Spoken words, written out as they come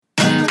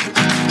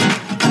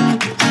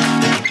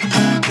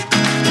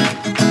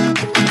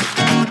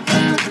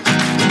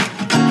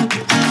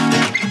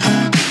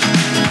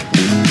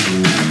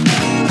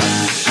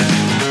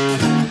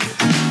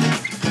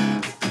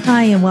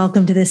and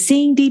welcome to the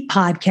Seeing Deep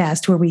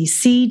podcast, where we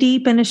see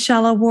deep in a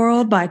shallow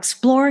world by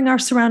exploring our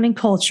surrounding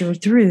culture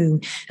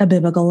through a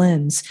biblical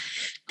lens.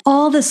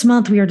 All this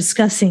month, we are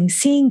discussing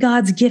seeing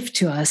God's gift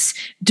to us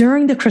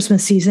during the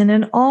Christmas season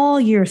and all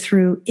year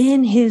through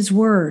in His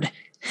Word.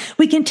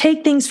 We can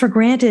take things for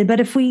granted, but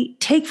if we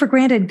take for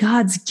granted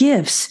God's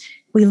gifts,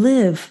 we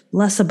live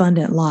less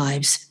abundant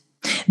lives.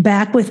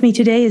 Back with me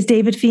today is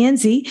David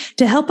Fienzi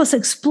to help us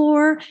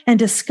explore and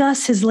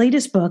discuss his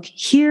latest book,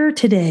 Here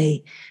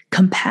Today,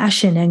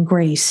 Compassion and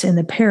Grace in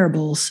the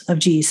Parables of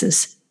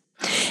Jesus.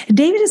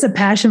 David has a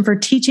passion for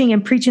teaching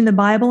and preaching the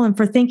Bible and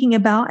for thinking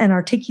about and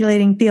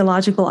articulating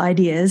theological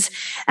ideas.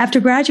 After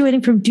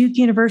graduating from Duke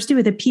University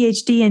with a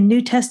PhD in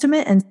New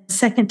Testament and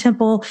Second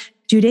Temple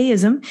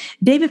Judaism,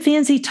 David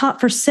Fienzi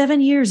taught for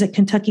 7 years at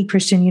Kentucky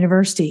Christian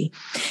University.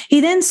 He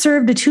then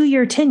served a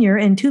 2-year tenure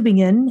in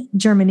Tübingen,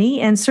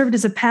 Germany, and served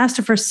as a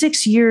pastor for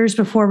 6 years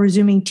before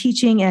resuming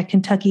teaching at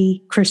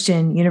Kentucky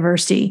Christian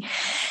University.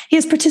 He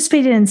has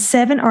participated in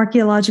 7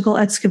 archaeological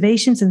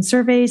excavations and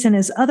surveys and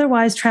has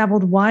otherwise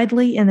traveled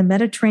widely in the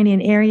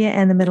Mediterranean area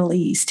and the Middle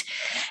East.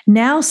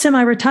 Now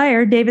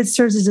semi-retired, David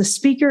serves as a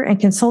speaker and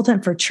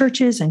consultant for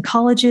churches and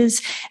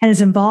colleges and is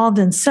involved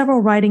in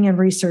several writing and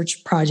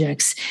research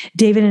projects.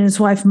 David and his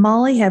wife,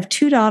 Molly, have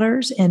 2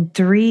 daughters and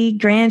 3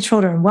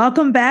 grandchildren.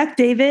 Welcome back,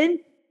 David.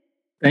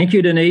 Thank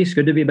you, Denise.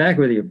 Good to be back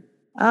with you.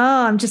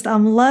 Oh,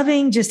 I'm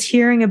loving just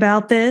hearing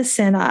about this.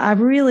 And I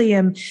really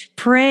am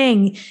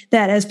praying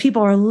that as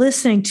people are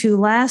listening to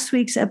last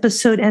week's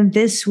episode and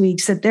this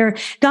week's, that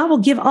God will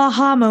give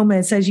aha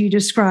moments, as you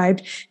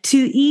described, to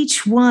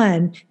each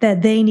one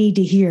that they need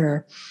to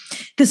hear.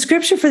 The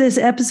scripture for this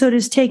episode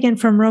is taken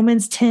from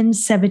Romans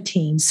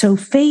 10:17. So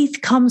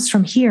faith comes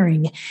from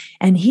hearing,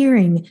 and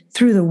hearing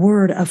through the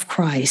word of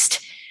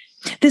Christ.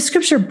 This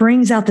scripture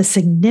brings out the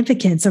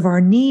significance of our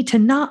need to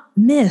not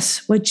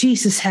miss what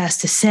Jesus has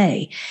to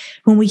say.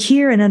 When we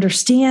hear and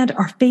understand,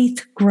 our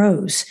faith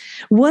grows.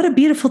 What a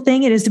beautiful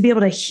thing it is to be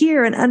able to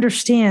hear and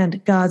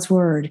understand God's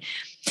word.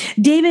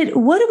 David,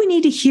 what do we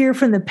need to hear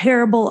from the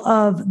parable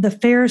of the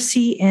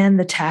Pharisee and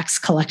the tax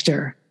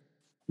collector?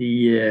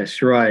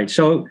 Yes, right.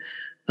 So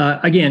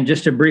again,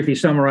 just to briefly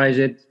summarize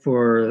it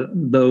for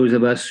those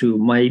of us who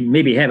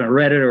maybe haven't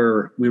read it,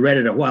 or we read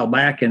it a while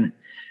back and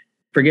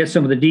forget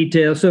some of the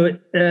details. So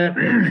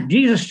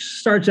Jesus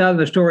starts out in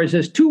the story,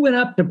 says, 2 went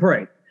up to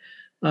pray.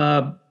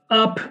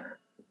 Up,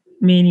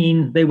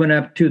 meaning they went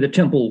up to the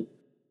temple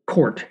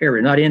court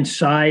area, not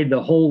inside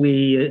the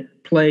holy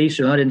place,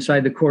 or not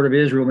inside the court of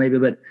Israel maybe,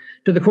 but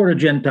to the court of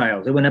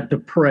Gentiles. They went up to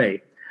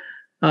pray.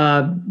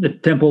 The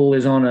temple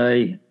is on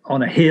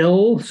a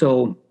hill,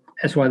 so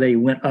that's why they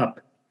went up.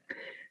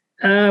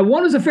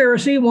 One was a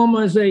Pharisee, one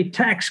was a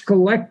tax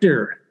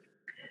collector.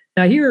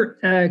 Now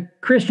here,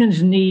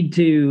 Christians need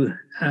to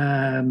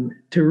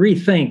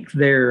rethink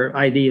their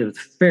idea of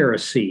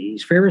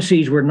Pharisees.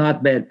 Pharisees were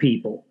not bad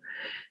people.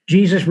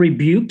 Jesus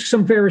rebuked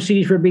some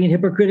Pharisees for being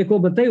hypocritical,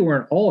 but they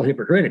weren't all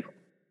hypocritical.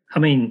 I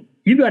mean,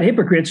 you've got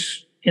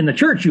hypocrites in the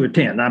church you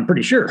attend, I'm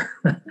pretty sure.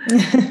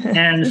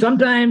 And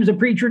sometimes a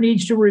preacher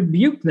needs to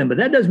rebuke them, but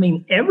that doesn't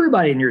mean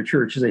everybody in your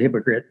church is a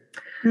hypocrite.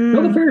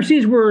 No, the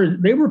Pharisees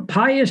were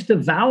pious,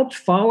 devout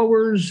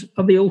followers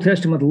of the Old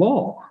Testament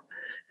law.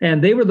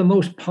 And they were the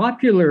most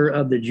popular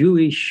of the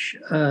Jewish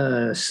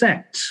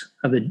sects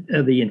of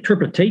the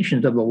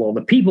interpretations of the law.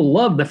 The people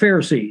loved the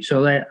Pharisees,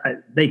 so that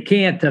they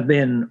can't have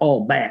been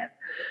all bad.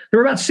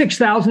 There were about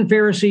 6,000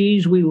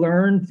 Pharisees, we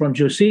learned from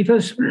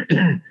Josephus.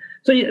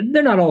 So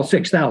they're not all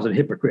 6,000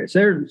 hypocrites.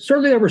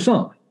 Certainly there were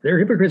some. There are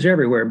hypocrites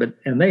everywhere,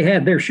 and they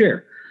had their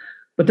share.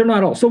 But they're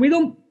not all. So we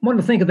don't want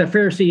to think of the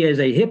Pharisee as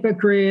a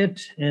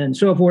hypocrite and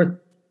so forth.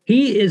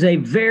 He is a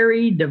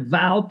very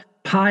devout,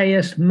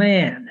 pious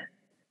man.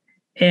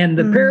 And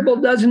the parable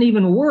doesn't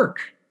even work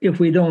if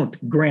we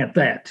don't grant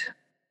that.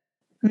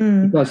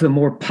 Because the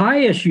more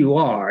pious you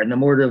are and the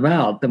more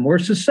devout, the more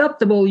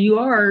susceptible you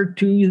are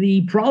to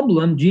the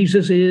problem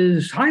Jesus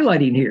is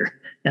highlighting here.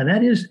 And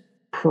that is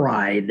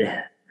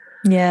pride.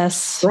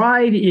 Yes.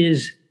 Pride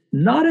is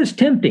not as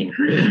tempting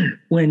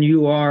when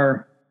you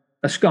are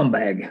a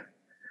scumbag.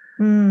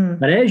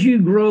 But as you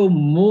grow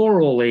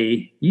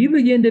morally, you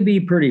begin to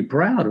be pretty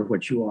proud of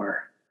what you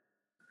are.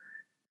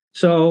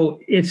 So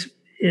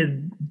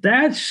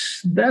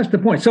that's the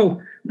point.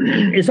 So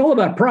it's all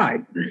about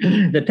pride.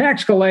 The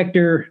tax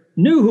collector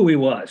knew who he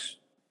was.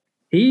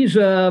 He's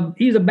a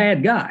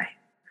bad guy.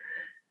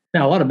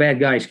 Now, a lot of bad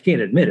guys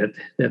can't admit it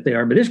that they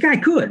are, but this guy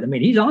could. I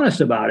mean, he's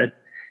honest about it.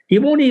 He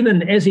won't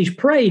even, as he's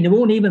praying, he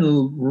won't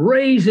even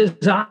raise his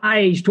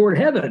eyes toward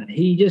heaven.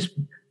 He just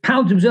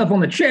pounds himself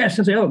on the chest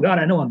and say, "Oh God,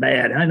 I know I'm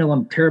bad. I know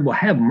I'm terrible.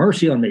 Have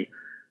mercy on me."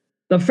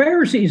 The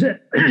Pharisees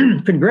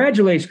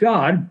congratulates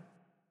God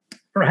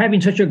for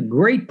having such a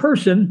great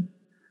person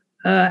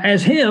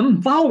as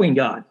him following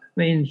God. I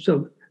mean,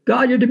 so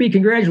God, you're to be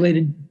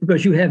congratulated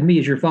because you have me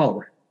as your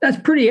follower. That's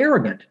pretty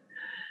arrogant.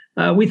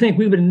 We think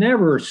we would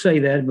never say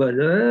that, but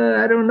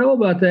I don't know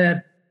about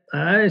that.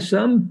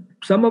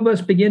 Some of us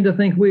begin to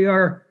think we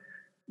are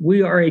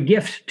a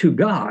gift to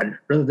God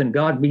rather than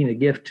God being a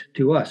gift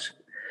to us.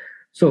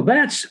 So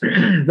that's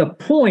the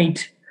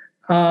point.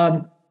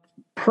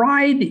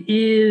 Pride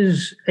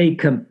is a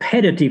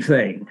competitive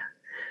thing.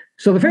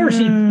 So the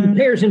Pharisee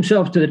compares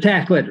himself to the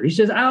tax collector. He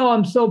says, "Oh,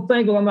 I'm so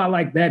thankful I'm not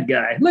like that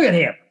guy. Look at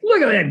him.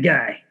 Look at that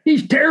guy.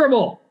 He's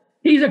terrible.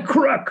 He's a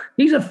crook.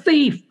 He's a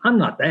thief. I'm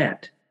not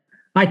that.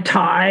 I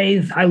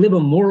tithe. I live a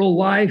moral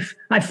life.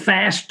 I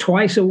fast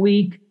twice a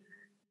week."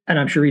 And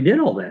I'm sure he did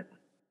all that.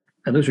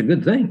 And those are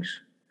good things.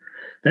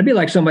 That'd be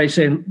like somebody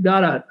saying,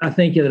 "God, I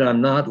thank you that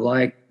I'm not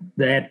like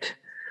that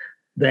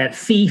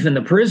thief in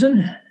the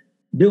prison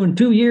doing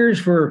 2 years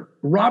for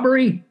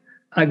robbery.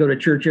 I go to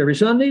church every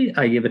Sunday.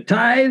 I give a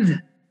tithe.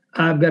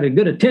 I've got a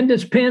good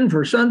attendance pin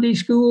for Sunday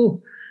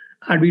school.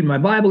 I read my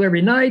Bible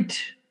every night."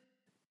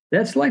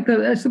 That's what the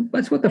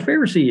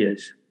Pharisee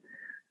is.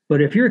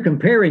 But if you're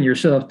comparing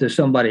yourself to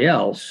somebody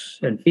else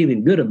and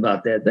feeling good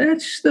about that,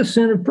 that's the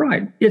sin of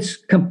pride. It's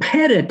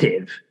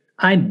competitive.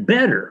 I'm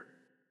better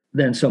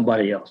than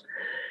somebody else.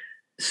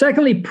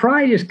 Secondly,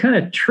 pride is kind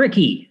of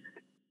tricky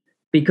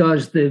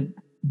because the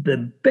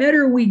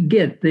better we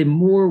get, the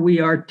more we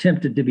are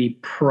tempted to be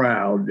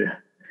proud.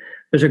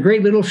 There's a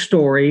great little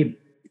story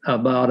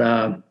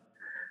about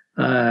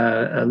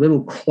a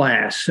little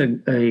class,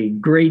 a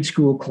grade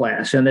school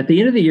class. And at the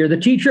end of the year, the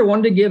teacher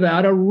wanted to give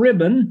out a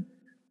ribbon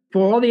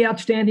for all the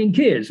outstanding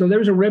kids. So there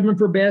was a ribbon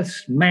for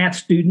best math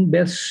student,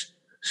 best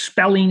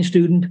spelling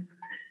student.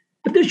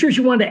 But this year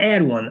she wanted to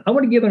add one. I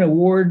want to give an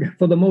award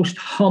for the most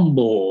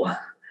humble,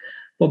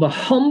 for the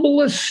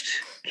humblest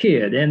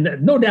kid.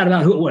 And no doubt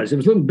about who it was. It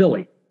was little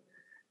Billy.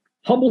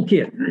 Humble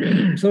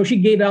kid. So she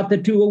gave out the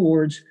 2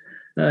 awards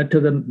to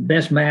the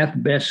best math,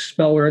 best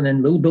speller, and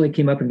then little Billy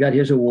came up and got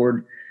his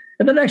award.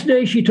 And the next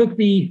day she took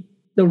the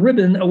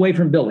ribbon away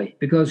from Billy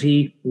because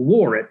he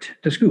wore it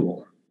to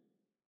school.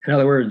 In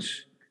other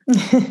words,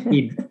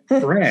 he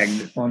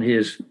bragged on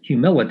his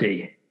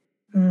humility.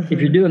 Mm-hmm. If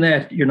you're doing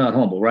that, you're not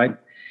humble, right?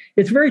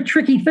 It's a very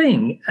tricky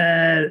thing.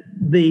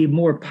 The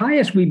more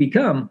pious we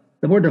become,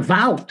 the more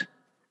devout,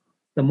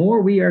 the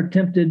more we are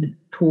tempted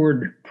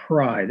toward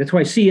pride. That's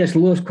why C.S.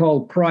 Lewis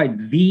called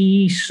pride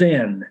the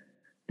sin,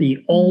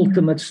 the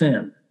ultimate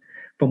sin,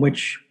 from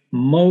which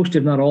most,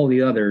 if not all,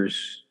 the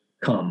others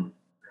come.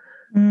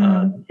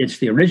 It's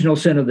the original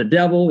sin of the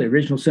devil, the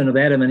original sin of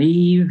Adam and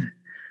Eve.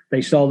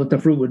 They saw that the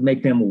fruit would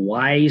make them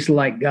wise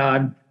like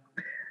God.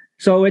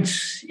 So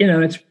it's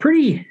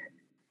pretty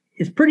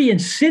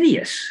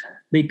insidious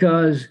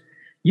because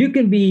you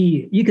can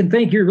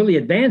think you're really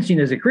advancing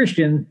as a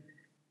Christian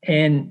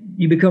and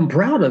you become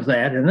proud of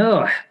that. And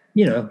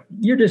you're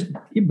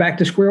back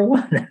to square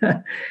one.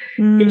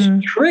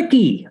 It's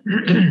tricky.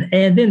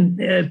 And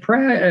then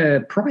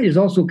pride is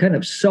also kind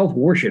of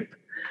self-worship.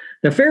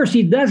 The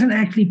Pharisee doesn't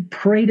actually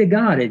pray to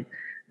God.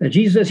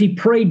 Jesus says he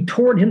prayed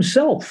toward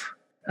himself.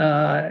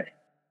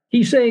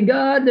 He's saying,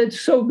 "God,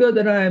 it's so good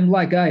that I am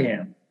like I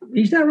am."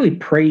 He's not really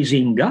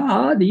praising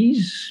God.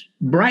 He's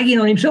bragging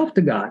on himself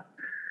to God.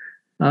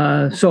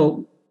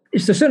 So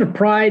it's the sin of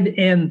pride.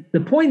 And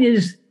the point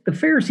is, the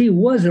Pharisee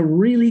was a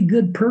really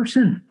good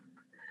person.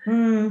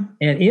 And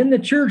in the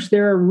church,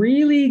 there are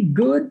really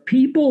good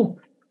people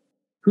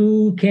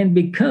who can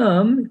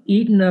become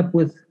eaten up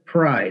with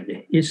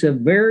pride. It's a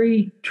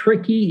very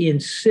tricky,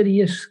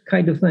 insidious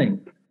kind of thing.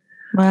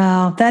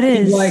 Wow, that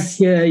is it's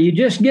like you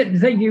just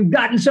think you've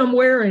gotten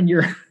somewhere, and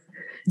you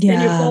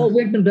fall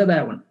victim to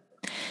that one.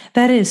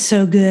 That is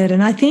so good,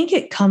 and I think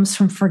it comes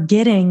from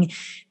forgetting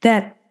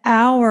that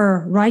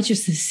our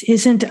righteousness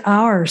isn't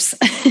ours;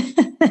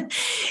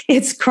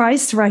 it's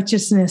Christ's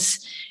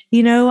righteousness.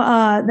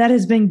 That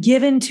has been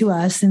given to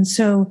us, and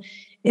so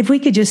if we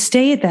could just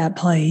stay at that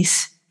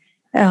place.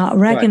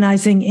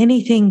 Recognizing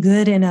anything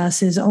good in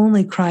us is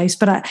only Christ.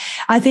 But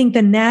I think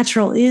the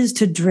natural is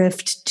to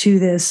drift to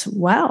this,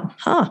 look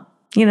at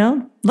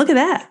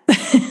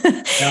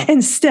that.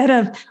 Instead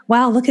of,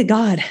 wow, look at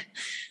God.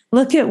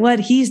 Look at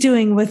what he's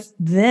doing with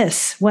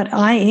this, what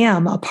I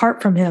am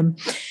apart from him,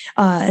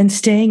 and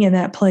staying in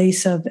that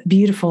place of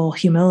beautiful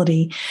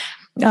humility.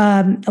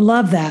 I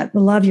love that. I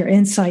love your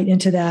insight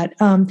into that.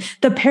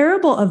 The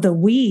parable of the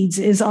weeds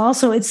is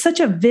also, it's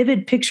such a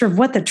vivid picture of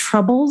what the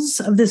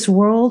troubles of this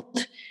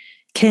world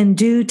can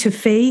do to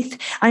faith.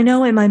 I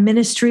know in my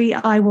ministry,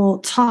 I will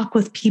talk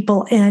with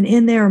people and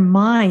in their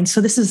mind. So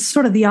this is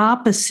sort of the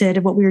opposite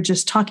of what we were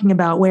just talking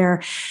about,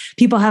 where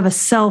people have a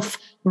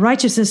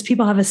self-righteousness,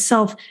 people have a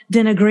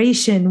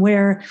self-denigration,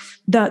 where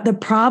the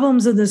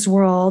problems of this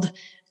world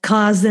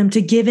cause them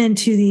to give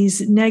into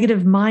these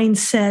negative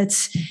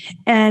mindsets,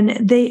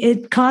 and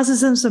it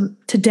causes them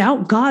to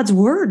doubt God's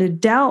word, to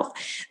doubt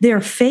their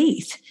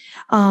faith.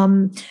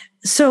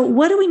 So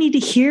what do we need to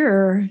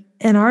hear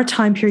in our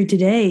time period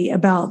today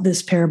about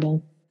this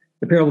parable?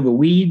 The parable of the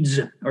weeds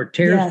or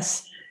tares?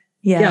 Yes.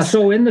 Yeah,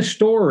 so in the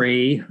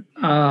story,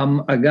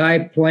 a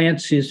guy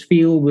plants his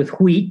field with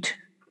wheat,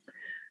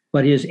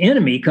 but his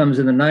enemy comes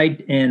in the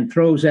night and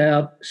throws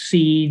out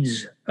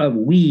seeds of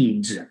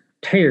weeds,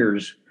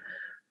 tares.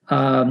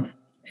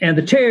 And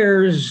the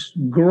tares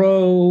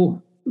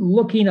grow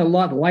looking a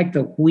lot like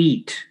the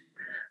wheat.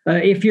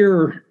 If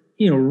you're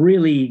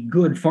really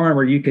good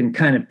farmer, you can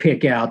kind of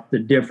pick out the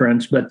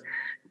difference, but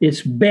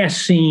it's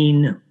best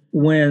seen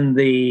when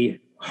the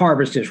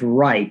harvest is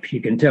ripe. You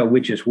can tell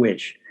which is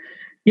which.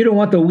 You don't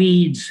want the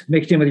weeds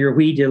mixed in with your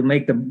wheat.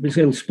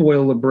 It'll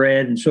spoil the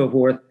bread and so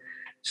forth.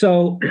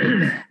 So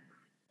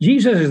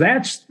Jesus is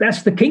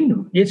that's the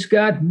kingdom. It's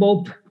got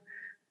both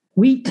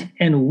wheat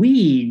and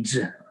weeds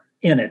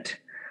in it.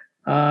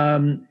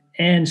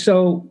 And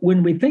so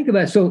when we think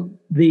about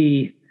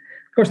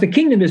of course, the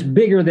kingdom is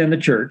bigger than the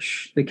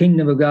church. The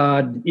kingdom of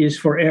God is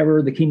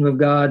forever. The kingdom of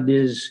God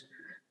is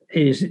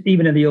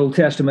even in the Old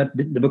Testament,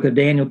 the book of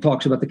Daniel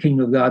talks about the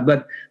kingdom of God.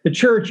 But the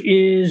church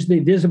is the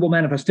visible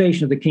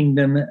manifestation of the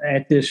kingdom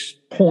at this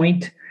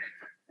point.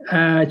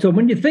 So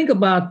when you think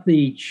about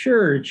the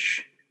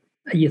church,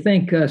 you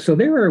think, so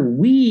there are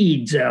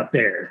weeds out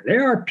there.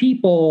 There are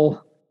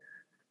people,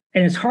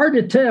 and it's hard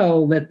to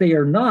tell that they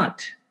are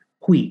not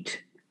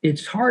wheat.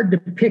 It's hard to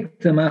pick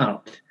them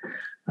out.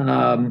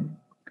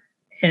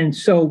 And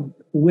so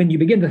when you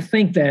begin to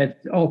think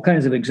that, all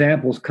kinds of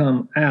examples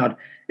come out.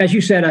 As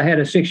you said, I had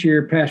a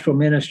 6-year pastoral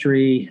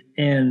ministry,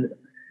 and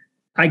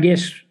I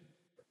guess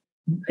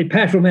a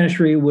pastoral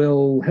ministry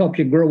will help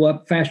you grow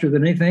up faster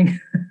than anything,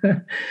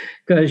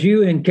 because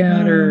you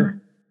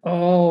encounter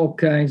all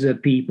kinds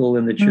of people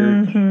in the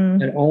church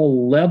at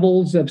all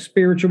levels of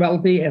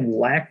spirituality and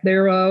lack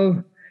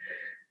thereof.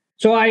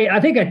 So I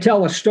think I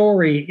tell a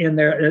story in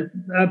there.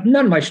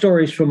 None of my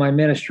stories from my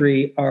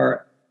ministry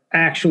are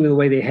actually the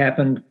way they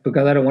happened,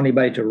 because I don't want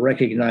anybody to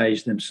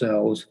recognize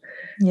themselves.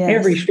 Yes.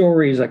 Every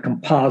story is a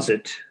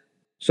composite,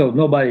 so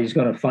nobody's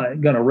going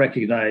to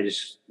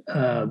recognize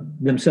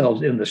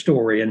themselves in the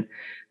story, and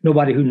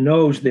nobody who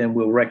knows them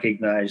will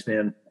recognize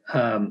them.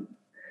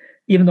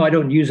 Even though I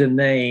don't use a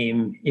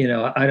name,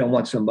 I don't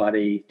want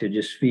somebody to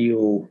just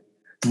feel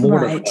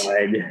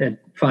mortified at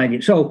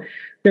finding. So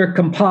they're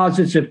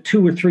composites of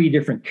 2 or 3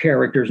 different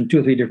characters and 2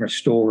 or 3 different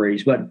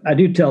stories. But I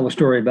do tell a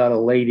story about a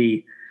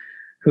lady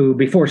who,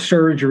 before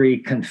surgery,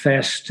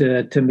 confessed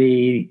to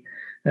me.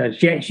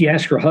 She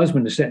asked her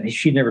husband to send.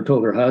 She never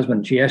told her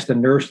husband. She asked the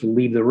nurse to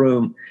leave the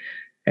room,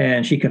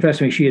 and she confessed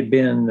to me she had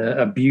been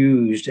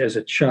abused as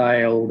a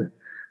child.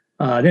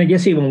 Then it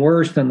gets even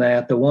worse than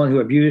that. The one who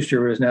abused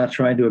her is now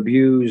trying to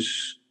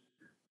abuse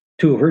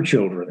 2 of her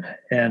children.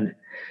 And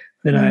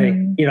then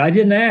I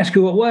didn't ask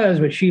who it was,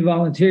 but she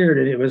volunteered,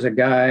 and it was a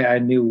guy I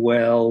knew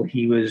well.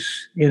 He was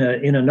in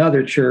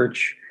another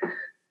church,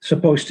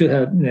 supposed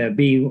to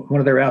be one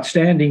of their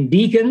outstanding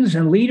deacons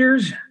and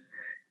leaders.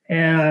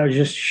 And I was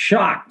just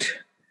shocked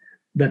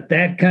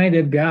that kind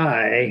of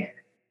guy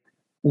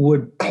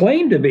would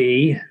claim to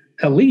be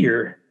a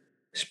leader,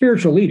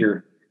 spiritual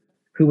leader,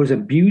 who was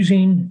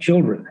abusing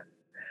children.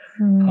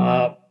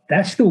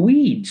 That's the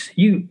weeds.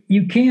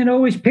 You can't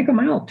always pick them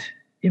out.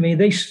 I mean,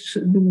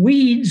 the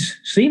weeds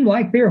seem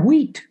like they're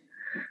wheat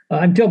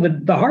until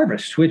the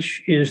harvest,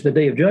 which is the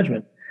day of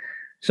judgment.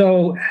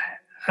 So,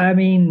 I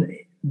mean,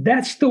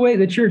 that's the way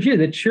the church is.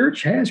 The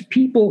church has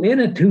people in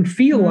it who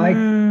feel like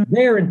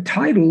they're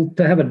entitled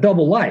to have a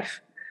double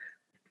life.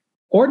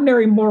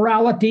 Ordinary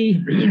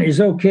morality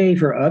is okay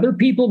for other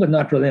people, but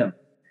not for them.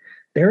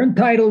 They're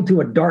entitled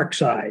to a dark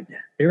side.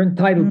 They're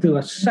entitled to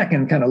a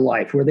second kind of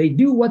life where they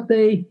do what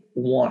they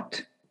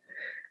want.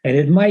 And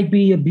it might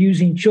be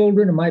abusing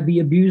children. It might be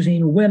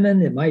abusing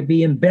women. It might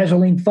be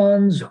embezzling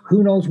funds.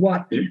 Who knows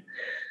what?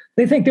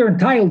 They think they're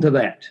entitled to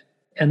that.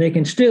 And they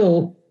can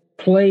still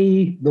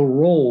play the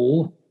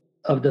role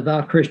of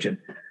devout Christian.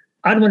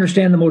 I don't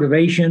understand the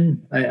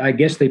motivation. I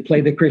guess they play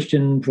the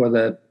Christian for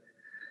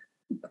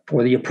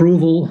the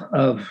approval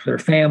of their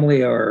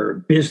family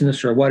or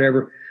business or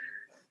whatever.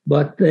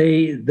 But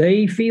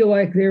they feel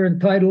like they're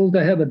entitled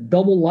to have a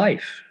double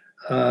life.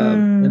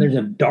 And there's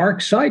a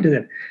dark side to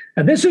them.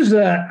 And this is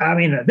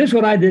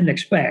what I didn't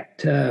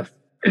expect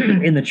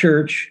in the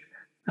church.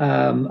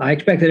 I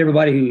expected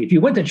everybody who, if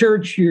you went to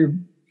church,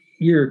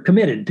 you're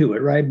committed to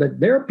it, right? But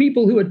there are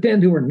people who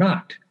attend who are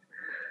not.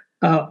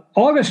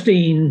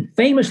 Augustine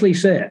famously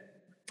said,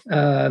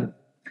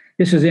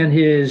 this is in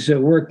his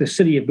work, The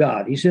City of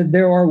God. He said,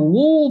 there are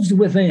wolves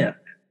within.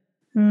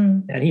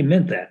 And he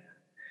meant that.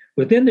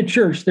 Within the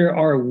church, there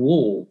are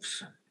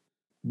wolves.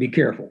 Be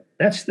careful.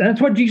 That's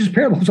what Jesus'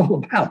 parable is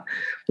all about.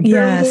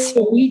 Yes.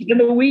 The wheat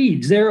and the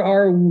weeds. There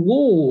are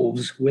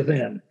wolves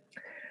within.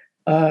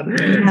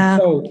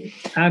 So,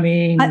 I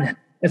mean,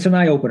 it's an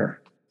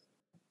eye-opener.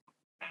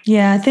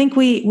 Yeah, I think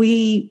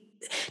we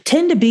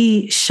tend to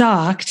be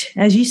shocked,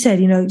 as you said,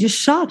 just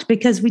shocked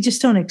because we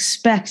just don't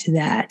expect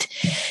that.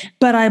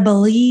 But I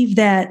believe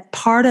that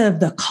part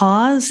of the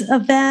cause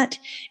of that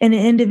in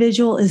an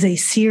individual is a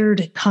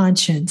seared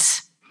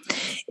conscience.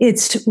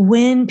 It's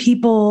when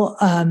people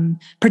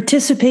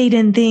participate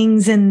in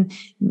things and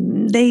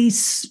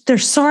they're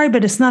sorry,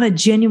 but it's not a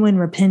genuine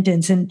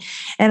repentance. And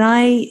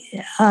I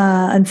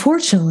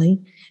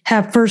unfortunately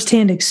have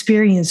firsthand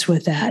experience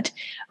with that,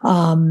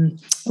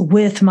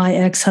 with my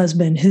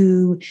ex-husband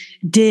who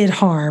did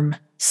harm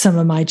some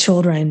of my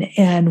children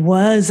and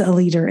was a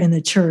leader in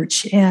the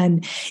church.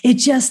 And it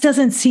just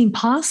doesn't seem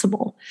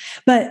possible.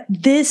 But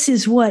this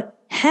is what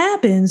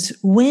happens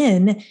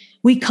when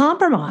we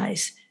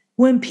compromise,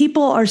 when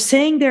people are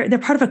saying they're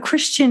part of a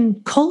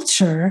Christian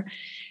culture,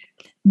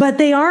 but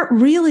they aren't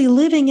really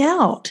living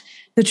out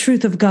the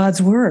truth of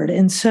God's word.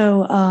 And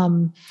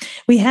so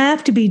we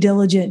have to be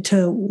diligent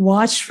to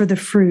watch for the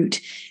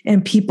fruit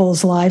in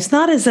people's lives,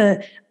 not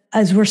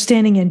as we're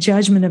standing in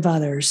judgment of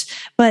others,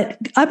 but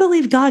I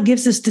believe God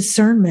gives us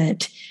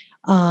discernment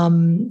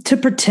to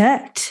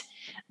protect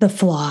the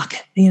flock,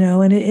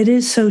 and it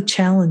is so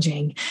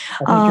challenging.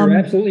 I think you're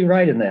absolutely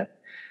right in that.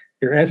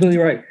 You're absolutely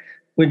right.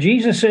 When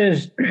Jesus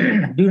says,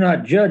 do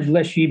not judge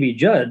lest ye be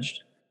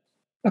judged,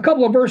 a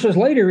couple of verses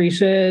later, he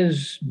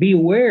says,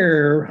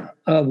 beware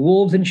of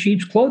wolves in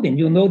sheep's clothing.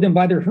 You'll know them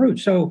by their fruit.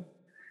 So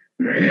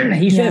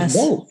he says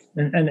both.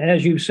 And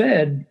as you've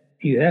said,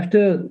 you have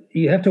to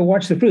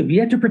watch the fruit.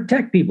 You have to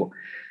protect people,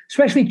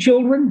 especially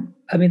children.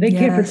 I mean, they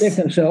can't protect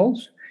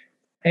themselves.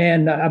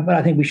 And but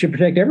I think we should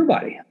protect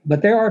everybody.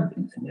 But there are,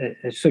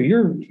 so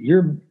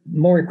you're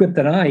more equipped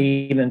than I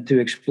even to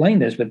explain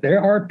this, but there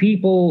are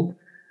people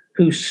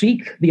who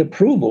seek the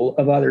approval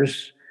of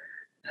others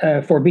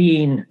for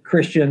being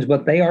Christians,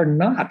 but they are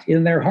not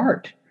in their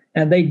heart,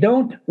 and they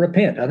don't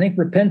repent. I think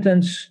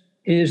repentance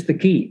is the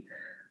key.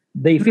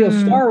 They feel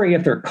sorry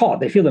if they're caught.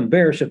 They feel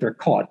embarrassed if they're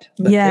caught.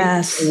 But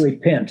they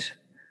repent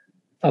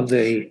of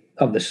the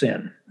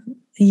sin.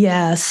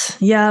 Yes.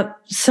 Yeah.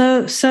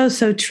 So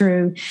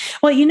true.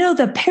 Well,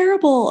 the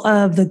parable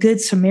of the Good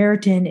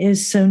Samaritan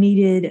is so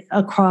needed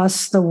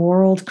across the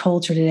world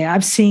culture today.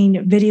 I've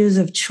seen videos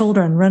of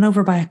children run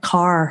over by a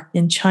car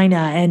in China,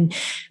 and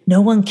no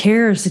one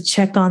cares to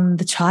check on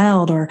the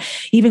child, or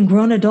even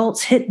grown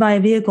adults hit by a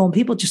vehicle and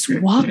people just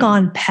walk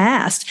on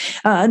past.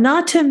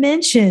 Not to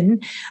mention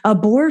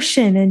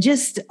abortion and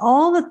just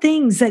all the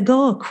things that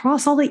go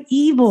across, all the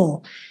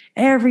evil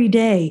every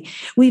day.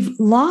 We've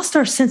lost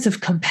our sense of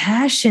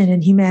compassion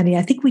and humanity.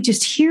 I think we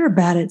just hear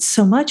about it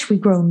so much we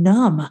grow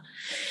numb.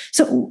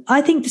 So I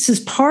think this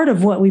is part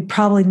of what we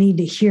probably need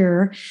to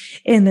hear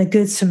in the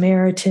Good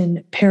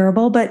Samaritan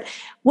parable. But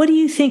what do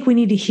you think we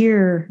need to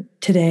hear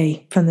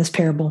today from this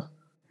parable?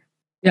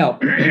 Yeah.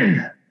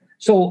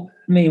 So,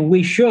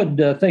 we should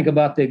think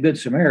about the Good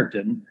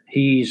Samaritan.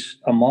 He's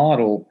a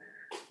model.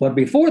 But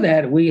before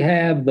that, we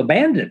have the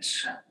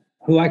bandits,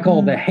 who I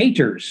call the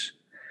haters.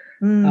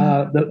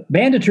 The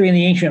banditry in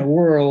the ancient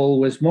world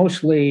was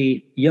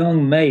mostly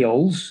young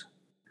males,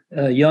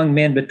 young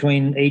men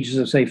between ages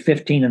of, say,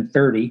 15 and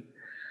 30.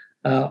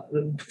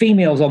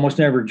 Females almost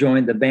never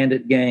joined the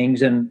bandit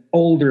gangs, and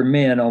older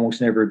men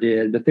almost never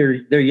did. But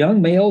they're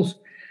young males,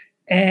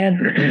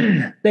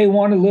 and they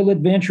want a little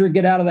adventure,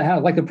 get out of the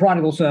house, like the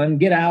prodigal son,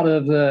 get out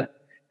of the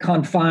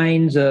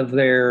confines of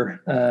their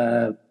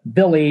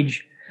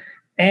village.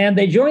 And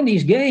they joined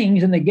these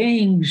gangs, and the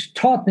gangs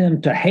taught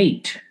them to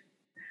hate.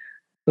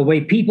 The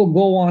way people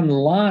go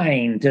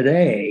online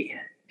today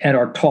and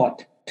are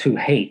taught to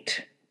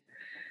hate.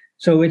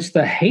 So it's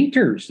the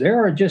haters.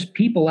 There are just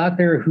people out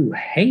there who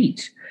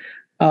hate.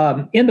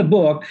 In the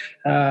book,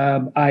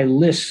 I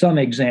list some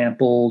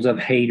examples of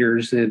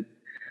haters, the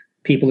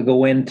people that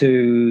go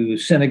into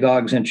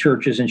synagogues and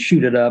churches and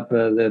shoot it up.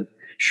 The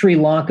Sri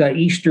Lanka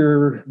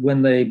Easter,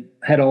 when they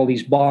had all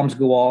these bombs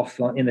go off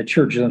in the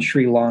churches in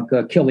Sri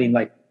Lanka, killing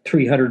like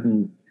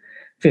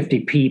 350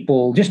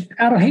 people, just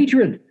out of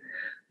hatred.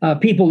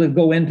 People that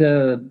go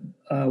into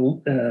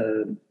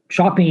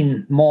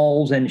shopping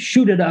malls and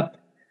shoot it up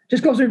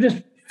just because they're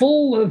just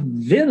full of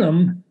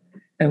venom.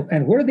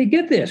 And where do they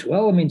get this?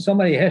 Well,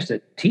 somebody has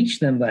to teach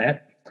them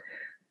that.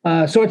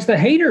 So it's the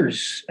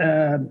haters.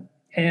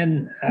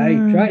 And I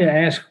try to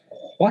ask,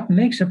 what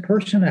makes a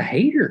person a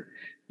hater?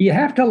 You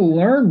have to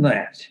learn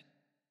that.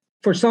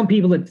 For some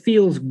people, it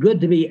feels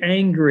good to be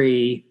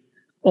angry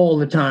all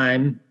the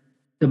time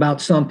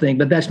about something,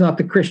 but that's not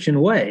the Christian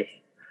way.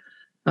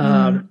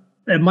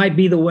 It might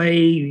be the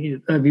way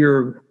of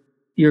your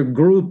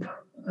group,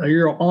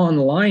 your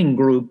online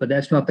group, but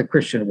that's not the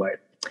Christian way.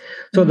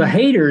 So the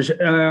haters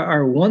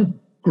are one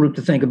group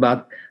to think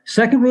about.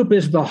 Second group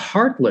is the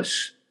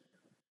heartless.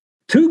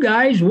 Two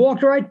guys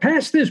walked right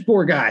past this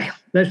poor guy.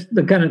 That's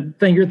the kind of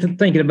thing you're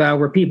thinking about,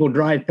 where people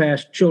drive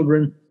past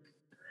children.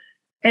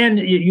 And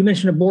you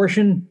mentioned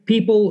abortion.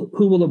 People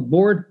who will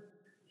abort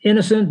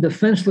innocent,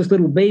 defenseless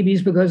little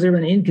babies because they're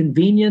an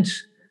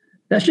inconvenience.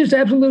 That's just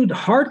absolute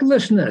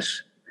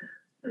heartlessness.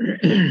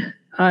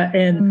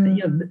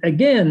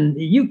 Again,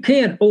 you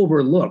can't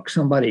overlook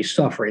somebody's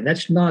suffering.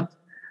 That's not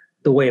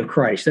the way of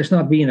Christ. That's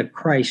not being a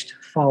Christ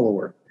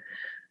follower.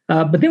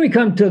 But then we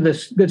come to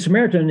this Good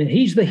Samaritan, and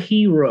he's the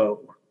hero.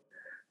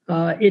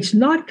 It's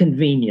not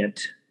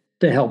convenient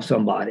to help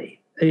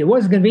somebody. It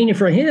wasn't convenient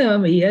for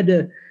him. He had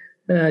to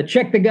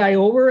check the guy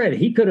over, and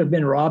he could have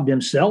been robbed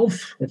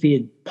himself if he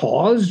had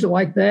paused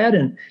like that.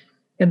 And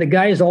the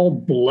guy is all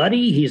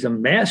bloody. He's a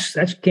mess.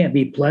 That can't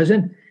be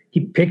pleasant. He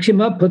picks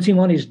him up, puts him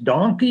on his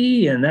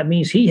donkey, and that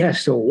means he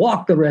has to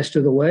walk the rest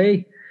of the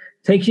way,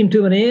 takes him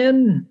to an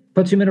inn,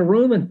 puts him in a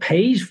room, and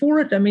pays for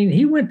it.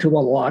 He went to a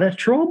lot of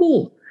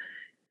trouble.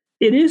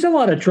 It is a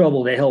lot of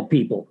trouble to help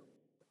people.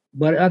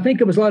 but I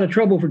think it was a lot of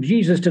trouble for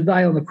Jesus to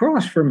die on the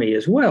cross for me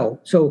as well.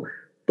 So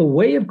the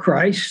way of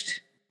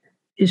Christ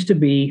is to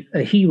be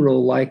a hero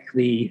like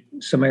the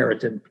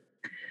Samaritan.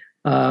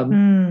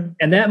 And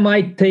that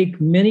might take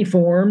many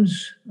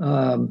forms.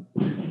 It's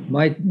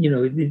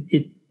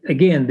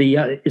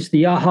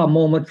the aha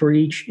moment for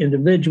each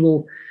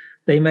individual.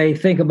 They may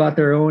think about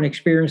their own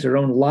experience, their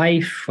own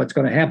life, what's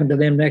going to happen to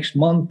them next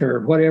month or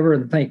whatever,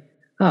 and think,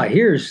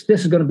 this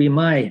is going to be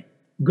my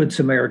Good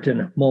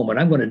Samaritan moment.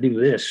 I'm going to do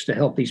this to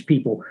help these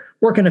people.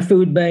 Work in a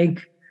food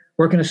bank,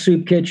 work in a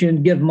soup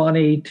kitchen, give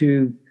money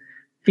to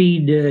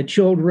feed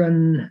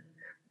children,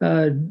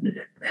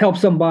 help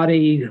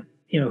somebody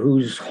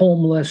who's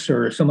homeless,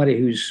 or somebody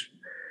who's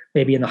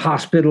maybe in the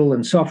hospital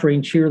and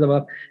suffering, cheer them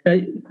up,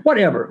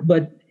 whatever.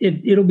 But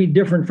it'll be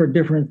different for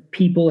different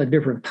people at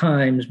different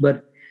times.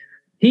 But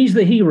he's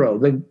the hero,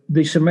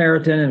 the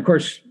Samaritan. And of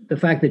course, the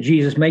fact that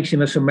Jesus makes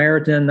him a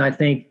Samaritan, I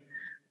think,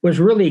 was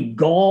really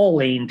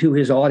galling to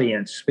his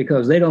audience,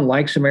 because they don't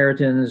like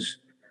Samaritans.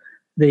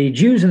 The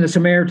Jews and the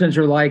Samaritans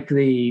are like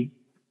the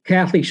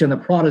Catholics and the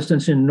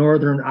Protestants in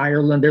Northern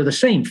Ireland. They're the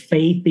same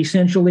faith,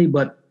 essentially,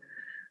 but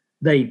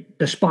they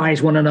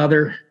despise one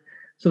another.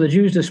 So the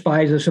Jews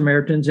despise the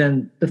Samaritans,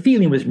 and the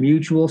feeling was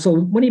mutual.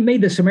 So when he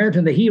made the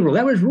Samaritan the hero,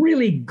 that was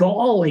really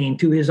galling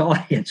to his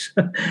audience.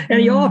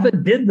 And he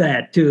often did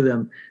that to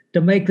them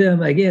to make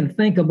them, again,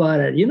 think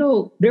about it.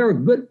 There are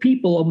good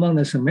people among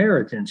the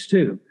Samaritans,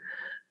 too.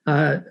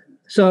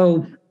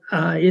 So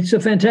it's a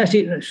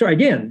fantastic story.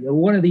 Again,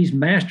 one of these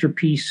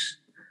masterpiece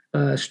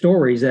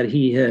stories that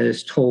he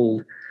has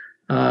told.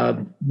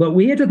 But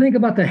we have to think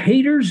about the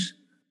haters,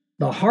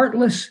 the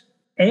heartless,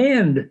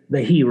 and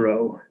the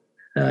hero,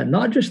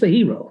 not just the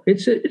hero.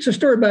 It's a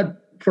story about,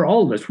 for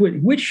all of us,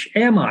 which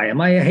am I?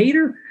 Am I a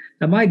hater?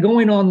 Am I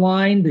going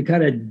online to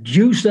kind of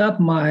juice up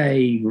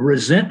my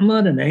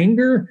resentment and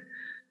anger?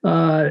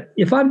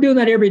 If I'm doing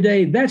that every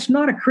day, that's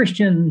not a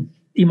Christian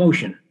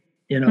emotion.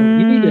 You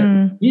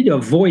need to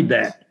avoid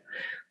that.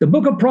 The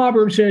book of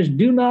Proverbs says,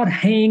 do not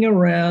hang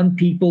around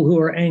people who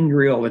are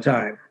angry all the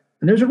time.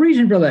 And there's a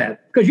reason for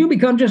that, because you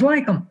become just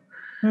like them.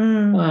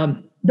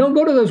 Don't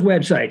go to those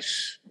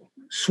websites.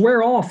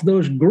 Swear off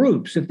those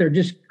groups if they're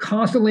just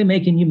constantly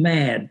making you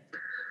mad.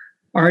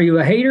 Are you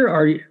a hater?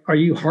 Are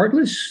you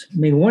heartless? I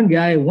mean,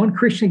 one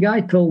Christian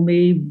guy told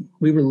me,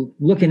 we were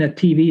looking at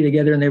TV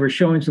together and they were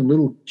showing some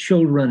little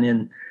children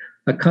in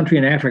a country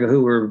in Africa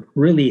who were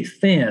really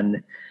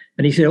thin.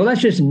 And he said, well,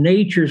 that's just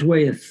nature's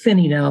way of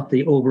thinning out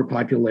the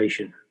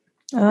overpopulation.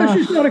 That's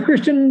just not a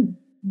Christian.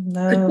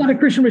 No. It's not a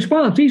Christian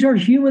response. These are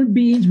human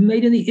beings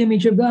made in the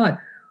image of God.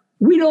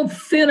 We don't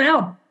thin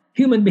out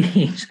human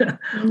beings.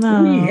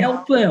 No. We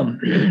help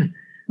them.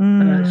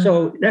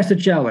 So that's the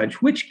challenge.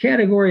 Which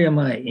category am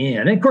I in?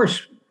 And of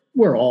course,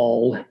 we're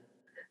all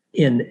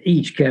in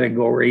each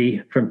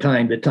category from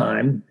time to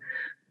time.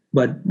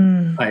 But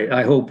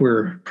I hope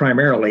we're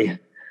primarily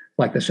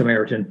like the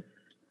Samaritan.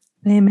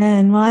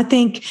 Amen. Well, I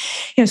think,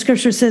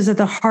 Scripture says that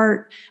the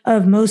heart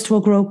of most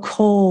will grow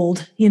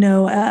cold,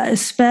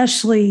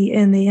 especially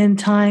in the end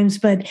times.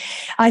 But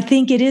I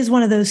think it is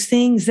one of those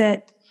things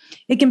that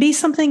it can be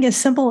something as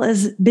simple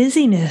as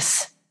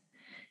busyness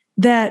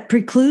that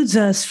precludes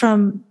us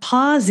from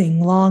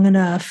pausing long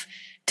enough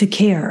to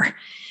care,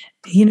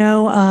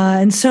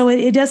 and so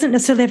it doesn't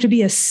necessarily have to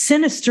be a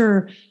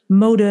sinister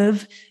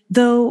motive,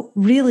 though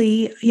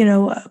really,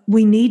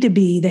 we need to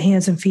be the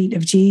hands and feet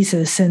of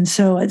Jesus. And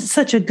so it's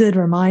such a good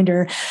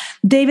reminder.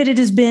 David, it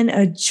has been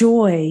a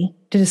joy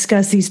to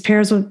discuss these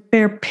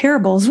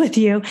parables with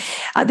you.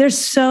 There's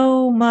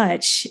so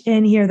much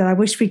in here that I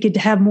wish we could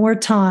have more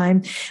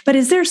time. But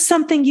is there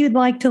something you'd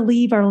like to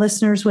leave our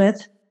listeners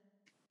with?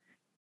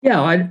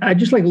 Yeah, I'd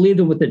just like to leave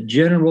them with a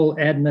general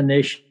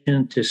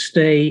admonition to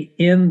stay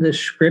in the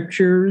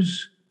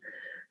Scriptures.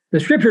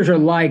 The Scriptures are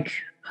like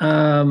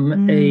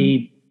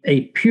a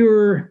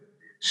pure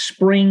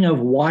spring of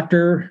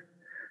water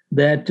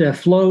that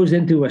flows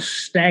into a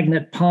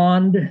stagnant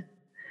pond.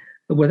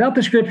 But without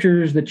the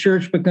Scriptures, the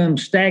church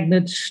becomes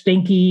stagnant,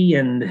 stinky,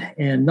 and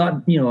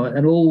not,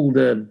 an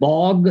old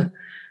bog.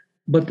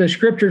 But the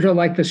Scriptures are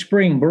like the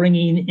spring,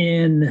 bringing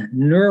in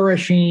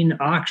nourishing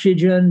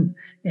oxygen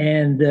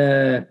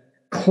and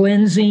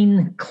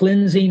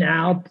cleansing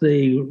out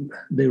the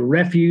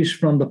refuse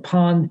from the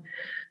pond.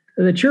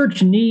 The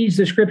church needs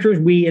the Scriptures.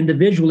 We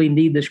individually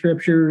need the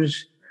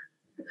Scriptures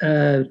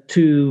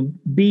to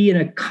be in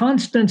a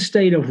constant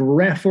state of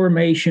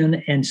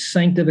reformation and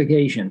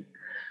sanctification.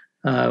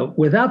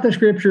 Without the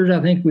Scriptures,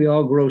 I think we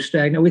all grow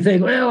stagnant. We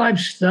think, well, I've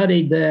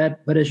studied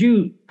that. But as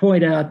you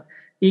point out,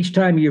 each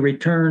time you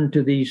return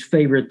to these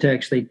favorite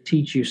texts, they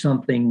teach you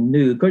something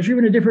new because you're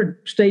in a different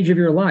stage of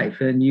your life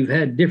and you've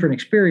had different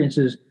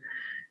experiences.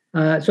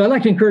 So I'd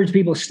like to encourage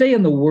people, stay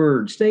in the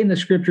Word, stay in the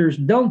Scriptures.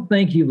 Don't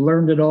think you've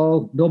learned it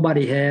all.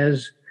 Nobody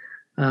has.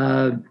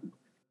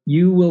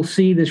 You will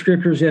see the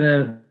Scriptures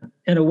in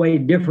a way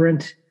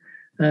different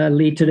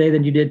Lee, today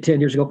than you did 10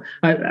 years ago.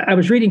 I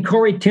was reading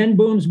Corrie ten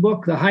Boom's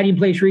book, The Hiding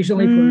Place,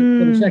 recently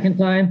for the second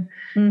time.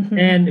 Mm-hmm.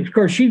 And of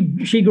course,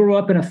 she grew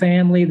up in a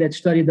family that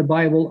studied the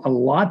Bible a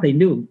lot. They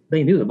knew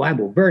the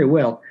Bible very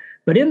well.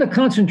 But in the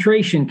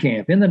concentration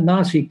camp, in the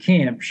Nazi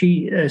camp,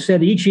 she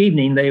said each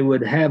evening they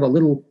would have a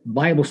little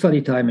Bible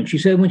study time. And she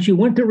said when she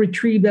went to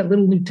retrieve that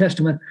little New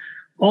Testament,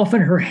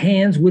 often her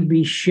hands would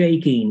be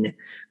shaking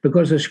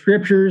because the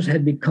scriptures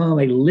had become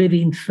a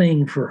living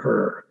thing for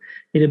her.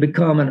 It had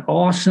become an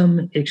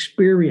awesome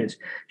experience.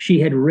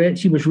 She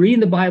was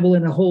reading the Bible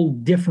in a whole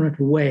different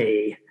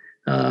way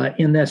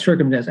in that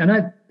circumstance.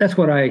 And that's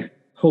what I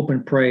hope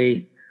and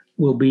pray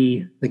will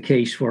be the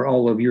case for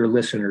all of your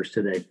listeners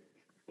today.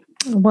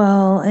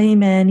 Well,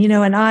 amen.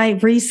 And I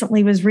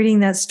recently was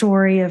reading that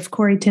story of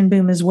Corrie ten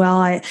Boom as well.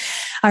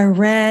 I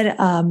read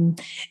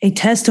a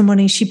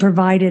testimony she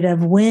provided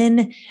of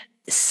when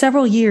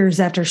several years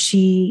after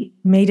she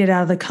made it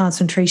out of the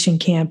concentration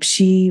camp,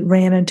 she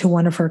ran into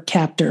one of her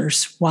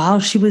captors while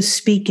she was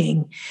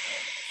speaking.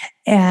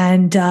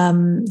 And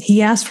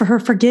he asked for her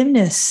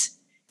forgiveness.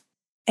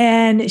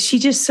 And she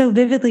just so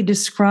vividly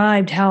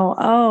described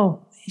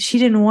how, she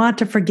didn't want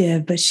to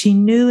forgive, but she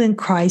knew in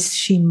Christ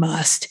she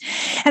must.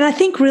 And I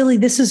think really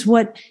this is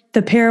what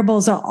the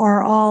parables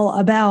are all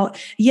about.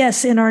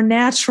 Yes, in our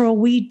natural,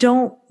 we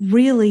don't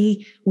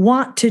really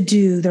want to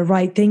do the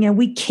right thing, and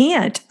we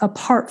can't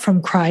apart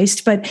from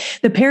Christ, but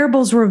the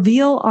parables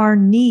reveal our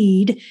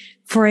need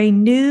for a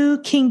new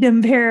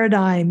kingdom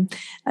paradigm,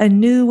 a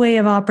new way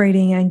of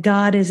operating, and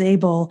God is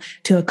able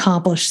to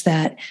accomplish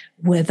that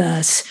with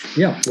us.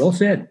 Yeah, well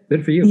said.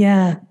 Good for you.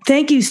 Yeah.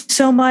 Thank you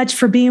so much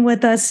for being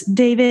with us,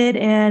 David.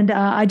 And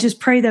I just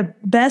pray the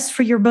best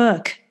for your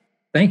book.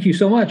 Thank you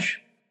so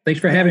much. Thanks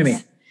for having me.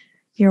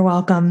 You're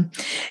welcome.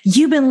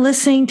 You've been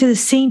listening to the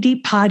Seeing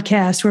Deep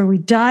podcast, where we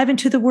dive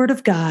into the Word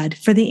of God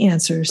for the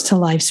answers to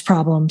life's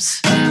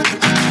problems.